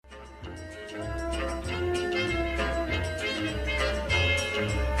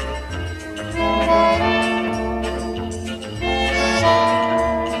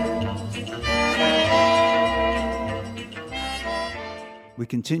We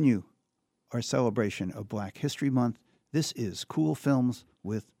continue our celebration of Black History Month. This is Cool Films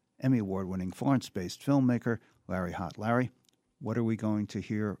with Emmy Award-winning Florence-based filmmaker Larry Hott. Larry, what are we going to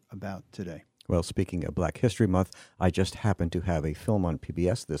hear about today? Well, speaking of Black History Month, I just happened to have a film on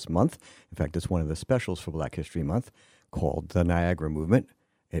PBS this month. In fact, it's one of the specials for Black History Month called The Niagara Movement.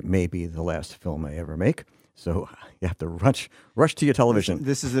 It may be the last film I ever make, so you have to rush to your television.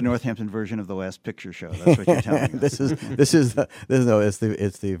 This is the Northampton version of The Last Picture Show. That's what you're telling us.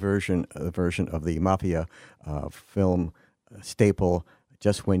 It's the version of the mafia film staple.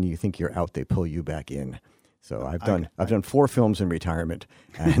 Just when you think you're out, they pull you back in. So I've done 4 films in retirement,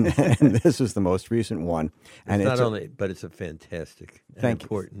 and this is the most recent one. And but it's a fantastic and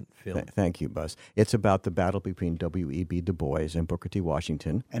important film. Thank you, Buzz. It's about the battle between W.E.B. Du Bois and Booker T.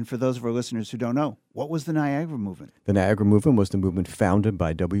 Washington. And for those of our listeners who don't know, what was the Niagara Movement? The Niagara Movement was the movement founded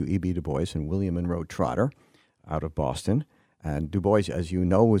by W.E.B. Du Bois and William Monroe Trotter out of Boston. And Du Bois, as you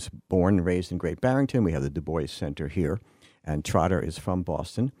know, was born and raised in Great Barrington. We have the Du Bois Center here. And Trotter is from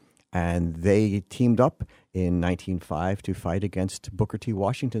Boston. And they teamed up in 1905 to fight against Booker T.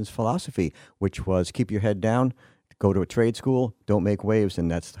 Washington's philosophy, which was keep your head down, go to a trade school, don't make waves, and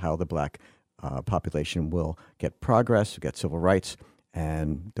that's how the black population will get progress, get civil rights.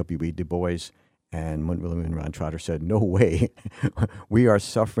 And W.E. Du Bois and William Monroe Trotter said, no way. We are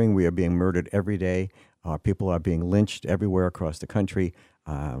suffering. We are being murdered every day. People are being lynched everywhere across the country.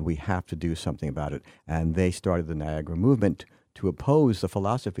 We have to do something about it. And they started the Niagara Movement to oppose the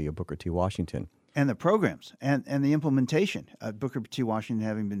philosophy of Booker T. Washington. And the programs and the implementation. Booker T. Washington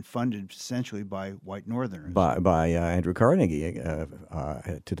having been funded essentially by white Northerners. By Andrew Carnegie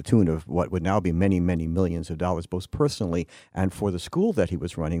to the tune of what would now be many, many millions of dollars, both personally and for the school that he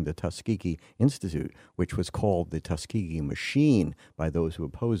was running, the Tuskegee Institute, which was called the Tuskegee Machine by those who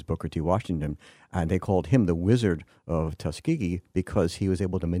opposed Booker T. Washington. And they called him the Wizard of Tuskegee because he was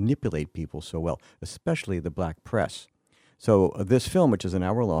able to manipulate people so well, especially the black press. So this film, which is an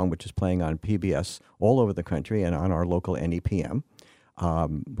hour long, which is playing on PBS all over the country and on our local NEPM,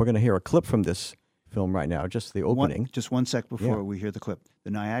 we're going to hear a clip from this film right now, just the opening. Just one sec before we hear the clip. The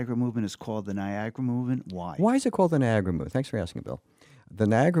Niagara Movement is called the Niagara Movement. Why? Why is it called the Niagara Movement? Thanks for asking, Bill. The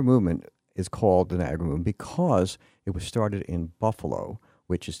Niagara Movement is called the Niagara Movement because it was started in Buffalo,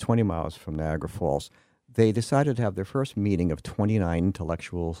 which is 20 miles from Niagara Falls. They decided to have their first meeting of 29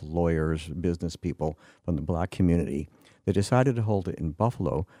 intellectuals, lawyers, business people from the black community. They decided to hold it in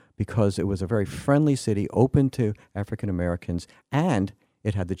Buffalo because it was a very friendly city, open to African Americans, and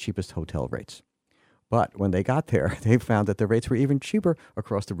it had the cheapest hotel rates. But when they got there, they found that the rates were even cheaper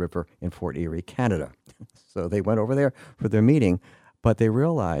across the river in Fort Erie, Canada. So they went over there for their meeting, but they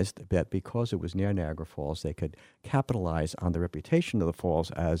realized that because it was near Niagara Falls, they could capitalize on the reputation of the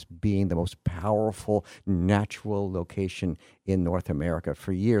falls as being the most powerful natural location in North America.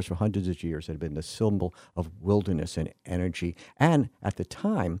 For years, for hundreds of years, it had been the symbol of wilderness and energy. And at the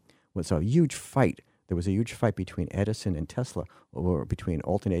time, was a huge fight. There was a huge fight between Edison and Tesla, or between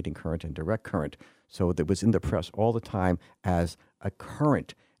alternating current and direct current. So it was in the press all the time as a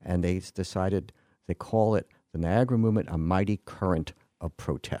current. And they decided they call it the Niagara Movement, a mighty current of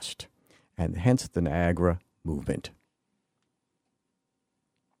protest, and hence the Niagara Movement.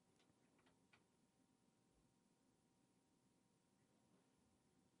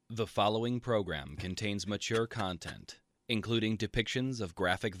 The following program contains mature content, including depictions of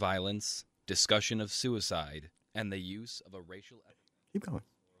graphic violence, discussion of suicide, and the use of a racial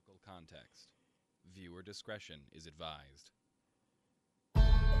historical context. Viewer discretion is advised.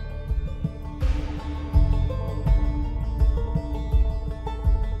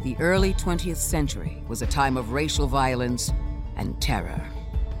 The early 20th century was a time of racial violence and terror.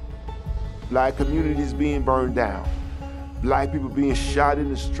 Black communities being burned down, black people being shot in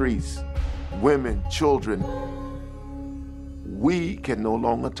the streets, women, children. We can no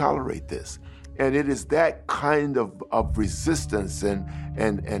longer tolerate this. And it is that kind of resistance and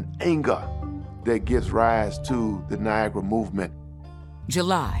anger that gives rise to the Niagara Movement.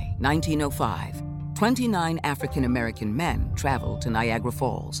 July 1905. 29 African-American men traveled to Niagara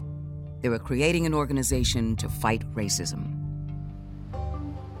Falls. They were creating an organization to fight racism.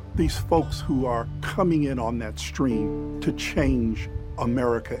 These folks who are coming in on that stream to change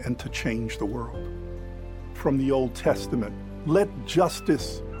America and to change the world. From the Old Testament, let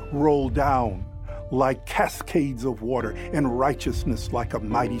justice roll down like cascades of water and righteousness like a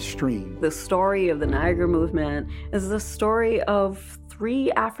mighty stream. The story of the Niagara Movement is the story of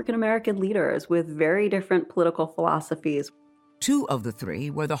 3 African-American leaders with very different political philosophies. 2 of the 3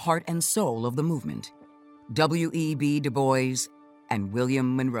 were the heart and soul of the movement, W.E.B. Du Bois and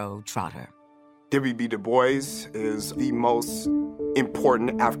William Monroe Trotter. W.B. Du Bois is the most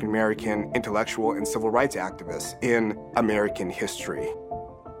important African-American intellectual and civil rights activist in American history.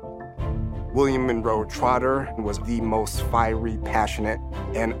 William Monroe Trotter was the most fiery, passionate,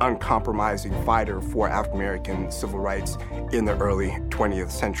 and uncompromising fighter for African-American civil rights in the early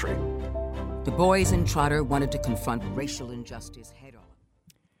 20th century. Du Bois and Trotter wanted to confront racial injustice head-on.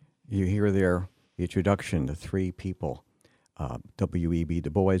 You hear there the introduction to three people, W.E.B.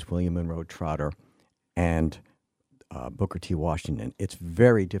 Du Bois, William Monroe Trotter, and Booker T. Washington. It's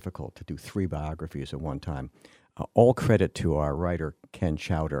very difficult to do three biographies at one time. All credit to our writer, Ken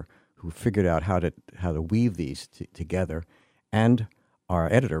Chowder, who figured out how to weave these together, and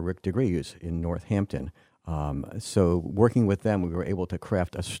our editor, Rick DeGree, who's in Northampton. So working with them, we were able to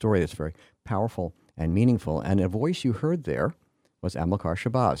craft a story that's very powerful and meaningful. And a voice you heard there was Amilcar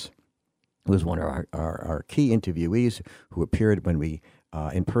Shabazz, who was one of our key interviewees who appeared when we,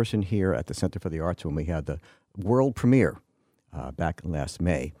 in person here at the Center for the Arts, when we had the world premiere back last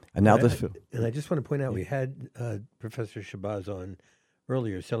May. And now And I just want to point out, we had Professor Shabazz on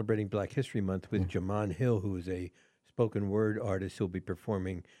earlier, celebrating Black History Month with Jahman Hill, who is a spoken word artist who'll be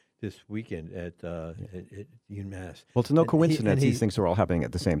performing this weekend at UMass. Well, it's no coincidence these things are all happening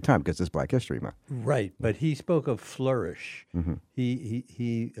at the same time because it's Black History Month. Right, but he spoke of flourish. Mm-hmm.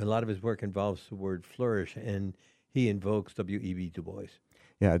 He a lot of his work involves the word flourish, and he invokes W.E.B. Du Bois.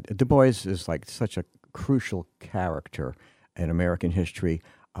 Yeah, Du Bois is like such a crucial character in American history.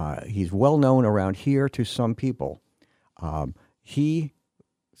 He's well known around here to some people. His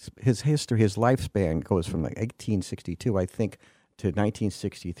history, his lifespan goes from like 1862, I think, to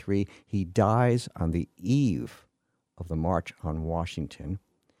 1963. He dies on the eve of the March on Washington.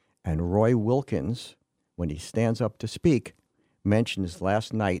 And Roy Wilkins, when he stands up to speak, mentions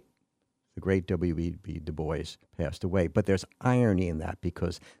last night the great W.E.B. Du Bois passed away. But there's irony in that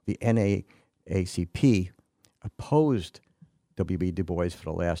because the NAACP opposed W.E.B. Du Bois for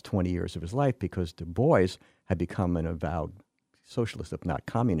the last 20 years of his life because Du Bois had become an avowed socialist, if not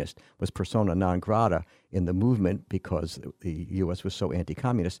communist, was persona non grata in the movement because the U.S. was so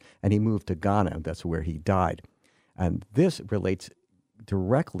anti-communist, and he moved to Ghana, and that's where he died. And this relates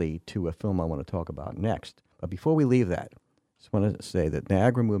directly to a film I want to talk about next. But before we leave that, I just want to say that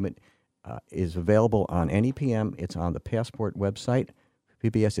Niagara Movement is available on NEPM. It's on the Passport website.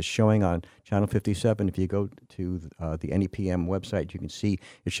 PBS is showing on Channel 57. If you go to the NEPM website, you can see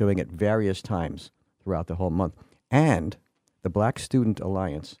it's showing at various times throughout the whole month. And the Black Student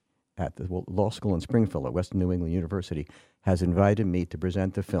Alliance at the law school in Springfield at Western New England University has invited me to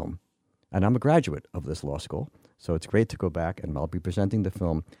present the film. And I'm a graduate of this law school, so it's great to go back, and I'll be presenting the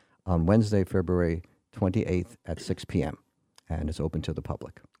film on Wednesday, February 28th at 6 p.m., and it's open to the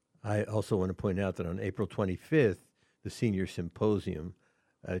public. I also want to point out that on April 25th, the Senior Symposium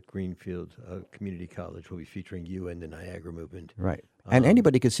at Greenfield Community College will be featuring you and the Niagara Movement. Right. And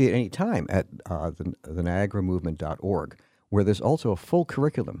anybody can see it any time at the niagaramovement.org, where there's also a full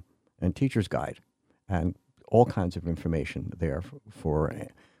curriculum and teacher's guide and all kinds of information there for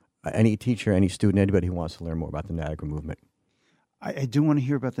any teacher, any student, anybody who wants to learn more about the Niagara Movement. I do want to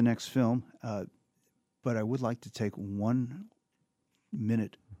hear about the next film, but I would like to take 1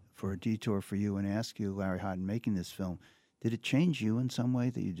 minute for a detour for you and ask you, Larry Hott, in making this film, did it change you in some way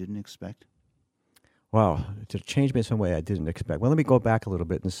that you didn't expect? Wow, it changed me in some way I didn't expect. Well, let me go back a little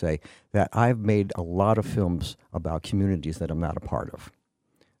bit and say that I've made a lot of films about communities that I'm not a part of.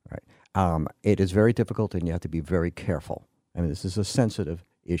 Right? It is very difficult, and you have to be very careful. I mean, this is a sensitive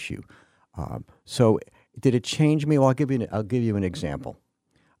issue. So, did it change me? Well, I'll give you an example.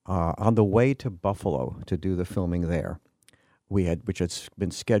 On the way to Buffalo to do the filming there, which had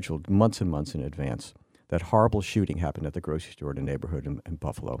been scheduled months and months in advance, that horrible shooting happened at the grocery store in a neighborhood in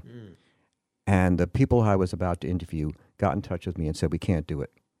Buffalo. Mm. And the people I was about to interview got in touch with me and said, we can't do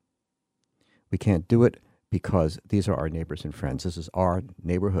it. We can't do it because these are our neighbors and friends. This is our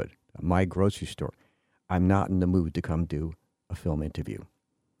neighborhood, my grocery store. I'm not in the mood to come do a film interview.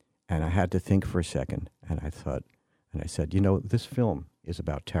 And I had to think for a second, and I said, this film is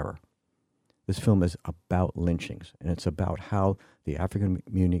about terror. This film is about lynchings, and it's about how the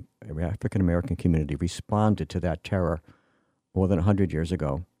African-American community responded to that terror more than 100 years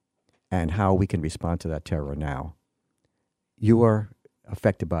ago, and how we can respond to that terror now. You are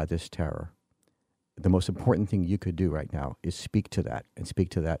affected by this terror. The most important thing you could do right now is speak to that, and speak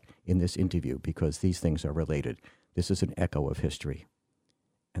to that in this interview, because these things are related. This is an echo of history.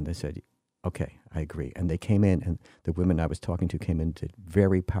 And they said, okay, I agree. And they came in, and the women I was talking to came in and did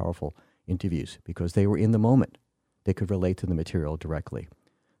very powerful interviews because they were in the moment. They could relate to the material directly.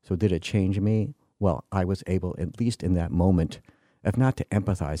 So did it change me? Well, I was able, at least in that moment, if not to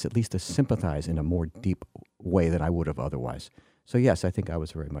empathize, at least to sympathize in a more deep way than I would have otherwise. So yes, I think I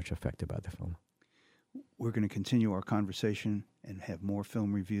was very much affected by the film. We're going to continue our conversation and have more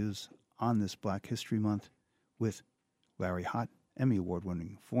film reviews on this Black History Month with Larry Hott, Emmy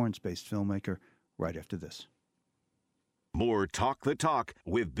Award-winning Florence-based filmmaker, right after this. More Talk the Talk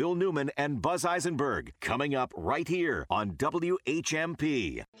with Bill Newman and Buzz Eisenberg coming up right here on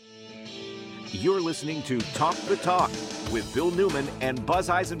WHMP. You're listening to Talk the Talk with Bill Newman and Buzz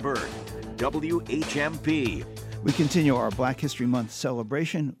Eisenberg, WHMP. We continue our Black History Month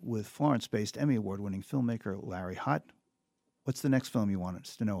celebration with Florence-based Emmy Award-winning filmmaker Larry Hott. What's the next film you want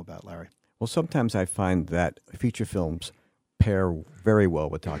us to know about, Larry? Well, sometimes I find that feature films pair very well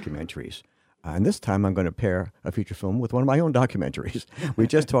with documentaries. And this time I'm going to pair a feature film with one of my own documentaries. We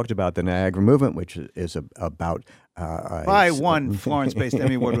just talked about the Niagara Movement, which is about... by one Florence-based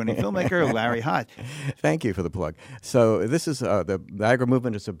Emmy Award-winning filmmaker, Larry Hott. Thank you for the plug. So this is the Niagara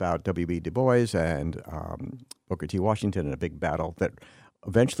Movement is about W.E. Du Bois and Booker T. Washington in a big battle that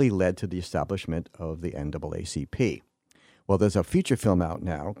eventually led to the establishment of the NAACP. Well, there's a feature film out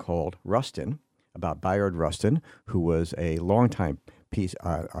now called Rustin, about Bayard Rustin, who was a longtime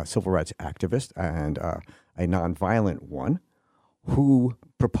a civil rights activist and a nonviolent one, who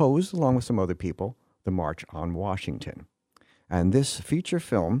proposed, along with some other people, the March on Washington. And this feature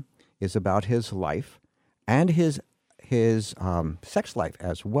film is about his life and his sex life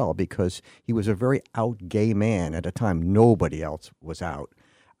as well, because he was a very out gay man at a time nobody else was out.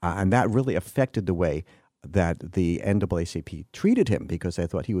 And that really affected the way that the NAACP treated him, because they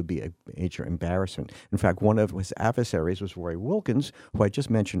thought he would be a major embarrassment. In fact, one of his adversaries was Roy Wilkins, who I just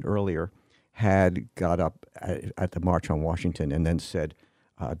mentioned earlier, had got up at the March on Washington and then said,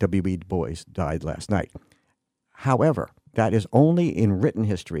 W.E. Du Bois died last night. However, that is only in written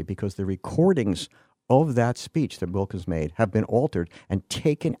history, because the recordings of that speech that Wilkins made have been altered and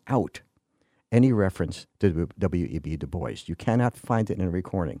taken out any reference to W.E.B. Du Bois. You cannot find it in a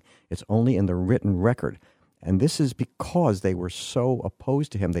recording. It's only in the written record. And this is because they were so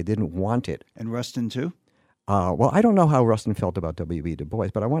opposed to him, they didn't want it. And Rustin, too? Well, I don't know how Rustin felt about W.E. Du Bois,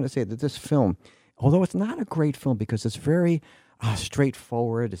 but I want to say that this film, although it's not a great film because it's very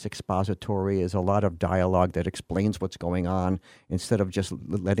straightforward, it's expository, there's a lot of dialogue that explains what's going on instead of just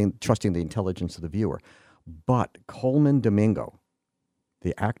trusting the intelligence of the viewer. But Coleman Domingo,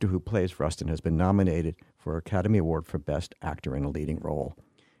 the actor who plays Rustin, has been nominated for Academy Award for Best Actor in a Leading Role.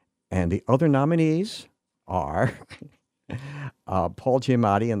 And the other nominees are Paul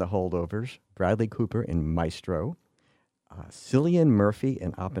Giamatti in The Holdovers, Bradley Cooper in Maestro, Cillian Murphy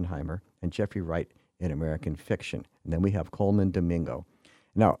in Oppenheimer, and Jeffrey Wright in American Fiction. And then we have Coleman Domingo.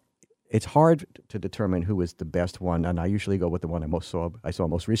 Now, it's hard to determine who is the best one, and I usually go with the one I saw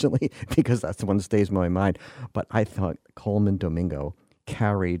most recently because that's the one that stays in my mind. But I thought Coleman Domingo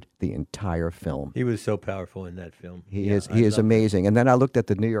carried the entire film. He was so powerful in that film. He is amazing. And then I looked at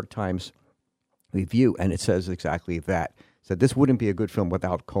the New York Times review, and it says exactly that. It said this wouldn't be a good film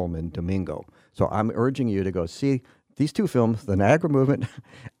without Coleman Domingo. So I'm urging you to go see these two films, The Niagara Movement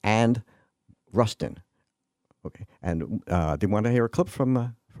and Rustin. Okay. And do you want to hear a clip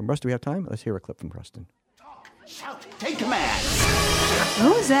from Rustin? Do we have time? Let's hear a clip from Rustin. Shout, take command.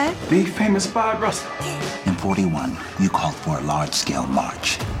 Who is that? The famous Bayard Rustin. In 41, you called for a large-scale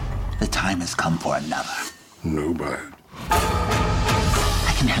march. The time has come for another. No, Bayard.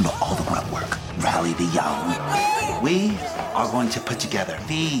 I can handle all the grunt work. Rally the young. We are going to put together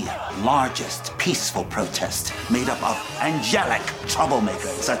the largest peaceful protest made up of angelic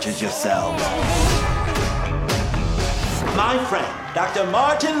troublemakers such as yourselves. My friend, Dr.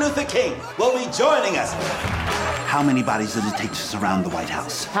 Martin Luther King, will be joining us. How many bodies does it take to surround the White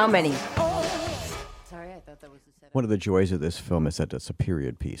House? How many? Sorry, I thought that was the 7. One of the joys of this film is that it's a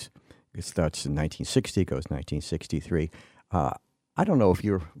period piece. It starts in 1960, goes 1963. I don't know if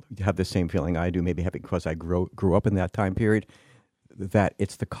you have the same feeling I do, maybe because I grew up in that time period, that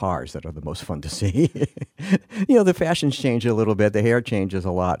it's the cars that are the most fun to see. The fashions change a little bit, the hair changes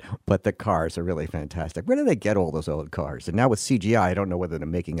a lot, but the cars are really fantastic. Where do they get all those old cars? And now with CGI, I don't know whether they're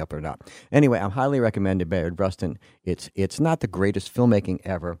making up or not. Anyway, I'm highly recommending Bayard Rustin. It's not the greatest filmmaking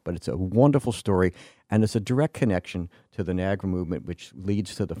ever, but it's a wonderful story, and it's a direct connection to the Niagara Movement, which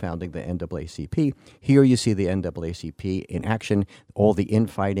leads to the founding of the NAACP. Here you see the NAACP in action, all the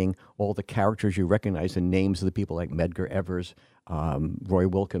infighting, all the characters. You recognize the names of the people like Medgar Evers, Roy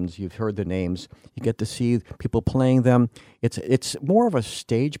Wilkins. You've heard the names. You get to see people playing them. It's more of a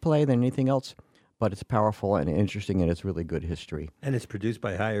stage play than anything else, but it's powerful and interesting, and it's really good history. And it's produced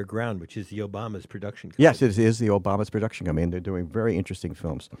by Higher Ground, which is the Obama's production company. Yes, it is the Obama's production company, and they're doing very interesting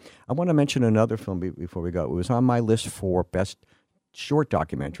films. I want to mention another film before we go. It was on my list for best short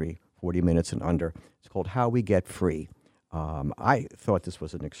documentary, 40 minutes and under. It's called How We Get Free. I thought this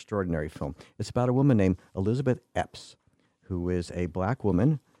was an extraordinary film. It's about a woman named Elizabeth Epps, who is a black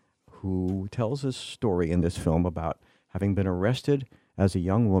woman who tells a story in this film about having been arrested as a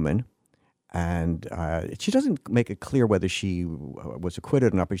young woman. And she doesn't make it clear whether she was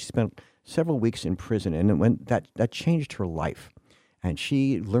acquitted or not, but she spent several weeks in prison, and when that changed her life. And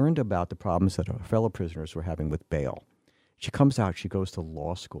she learned about the problems that her fellow prisoners were having with bail. She comes out, she goes to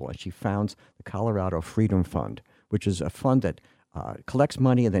law school, and she founds the Colorado Freedom Fund, which is a fund that collects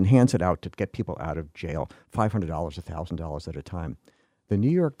money and then hands it out to get people out of jail, $500, $1,000 at a time. The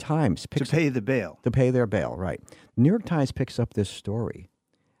New York Times picks to pay the bail. To pay their bail, right. The New York Times picks up this story,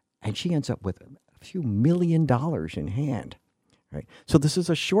 and she ends up with a few $1 million in hand. Right. So this is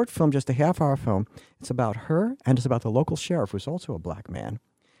a short film, just a half-hour film. It's about her, and it's about the local sheriff, who's also a black man,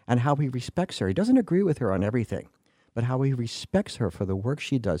 and how he respects her. He doesn't agree with her on everything, but how he respects her for the work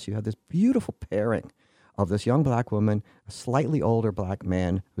she does. You have this beautiful pairing of this young black woman, a slightly older black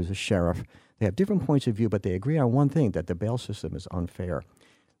man who's a sheriff. They have different points of view, but they agree on one thing, that the bail system is unfair.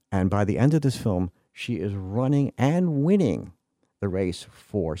 And by the end of this film, she is running and winning the race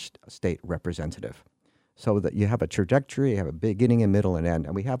for state representative. So that you have a trajectory, you have a beginning and middle and end.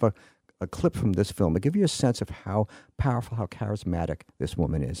 And we have a clip from this film to give you a sense of how powerful, how charismatic this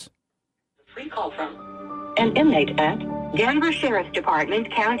woman is. Free call from an inmate at Denver Sheriff's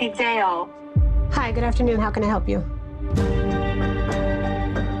Department, County Jail. Hi, good afternoon. How can I help you?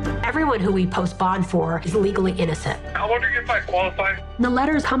 Everyone who we post bond for is legally innocent. I wonder if I qualify. The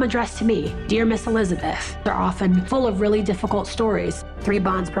letters come addressed to me, Dear Miss Elizabeth. They're often full of really difficult stories. 3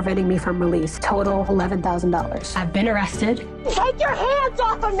 bonds preventing me from release, total $11,000. I've been arrested. Take your hands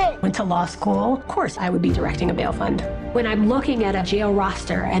off of me! Went to law school. Of course, I would be directing a bail fund. When I'm looking at a jail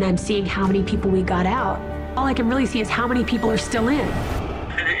roster and I'm seeing how many people we got out, all I can really see is how many people are still in.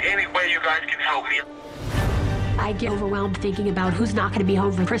 Is there any way you guys can help me? I get overwhelmed thinking about who's not going to be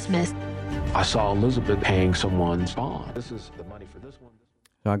home for Christmas. I saw Elizabeth paying someone's bond. This is the money for this one.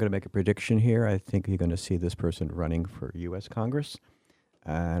 So I'm going to make a prediction here. I think you're going to see this person running for U.S. Congress,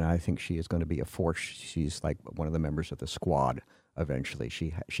 and I think she is going to be a force. She's like one of the members of the squad eventually.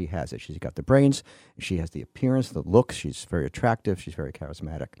 She has it. She's got the brains. She has the appearance, the looks. She's very attractive. She's very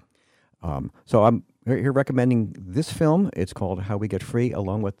charismatic. So I'm here recommending this film. It's called How We Get Free,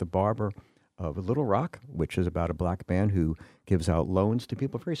 along with The Barber of Little Rock, which is about a black man who gives out loans to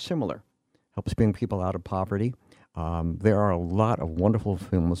people, very similar, helps bring people out of poverty. There are a lot of wonderful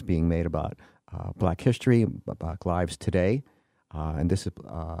films being made about black history, Black lives today, and this is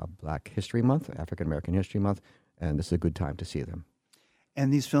Black History Month, African American History Month, and this is a good time to see them.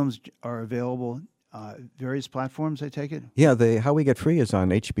 And these films are available various platforms, I take it? Yeah, How We Get Free is on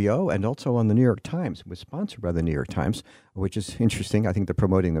HBO and also on the New York Times. It was sponsored by the New York Times, which is interesting. I think they're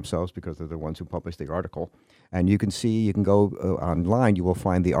promoting themselves because they're the ones who published the article. And you can go online, you will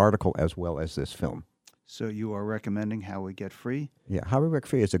find the article as well as this film. So you are recommending How We Get Free? Yeah, How We Get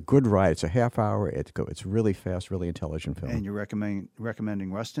Free is a good ride. It's a half hour. It's really fast, really intelligent film. And you're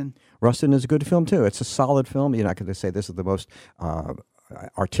recommending Rustin? Rustin is a good film, too. It's a solid film. You're not going to say this is the most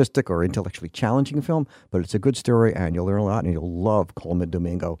artistic or intellectually challenging film, but it's a good story, and you'll learn a lot, and you'll love Coleman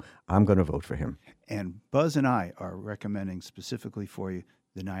Domingo. I'm going to vote for him. And Buzz and I are recommending specifically for you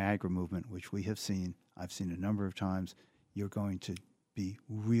the Niagara Movement, which we have seen. I've seen a number of times. You're going to be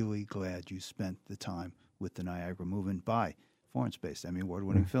really glad you spent the time with the Niagara Movement by Florence-based Emmy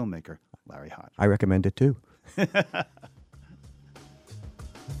Award-winning filmmaker Larry Hott. I recommend it, too.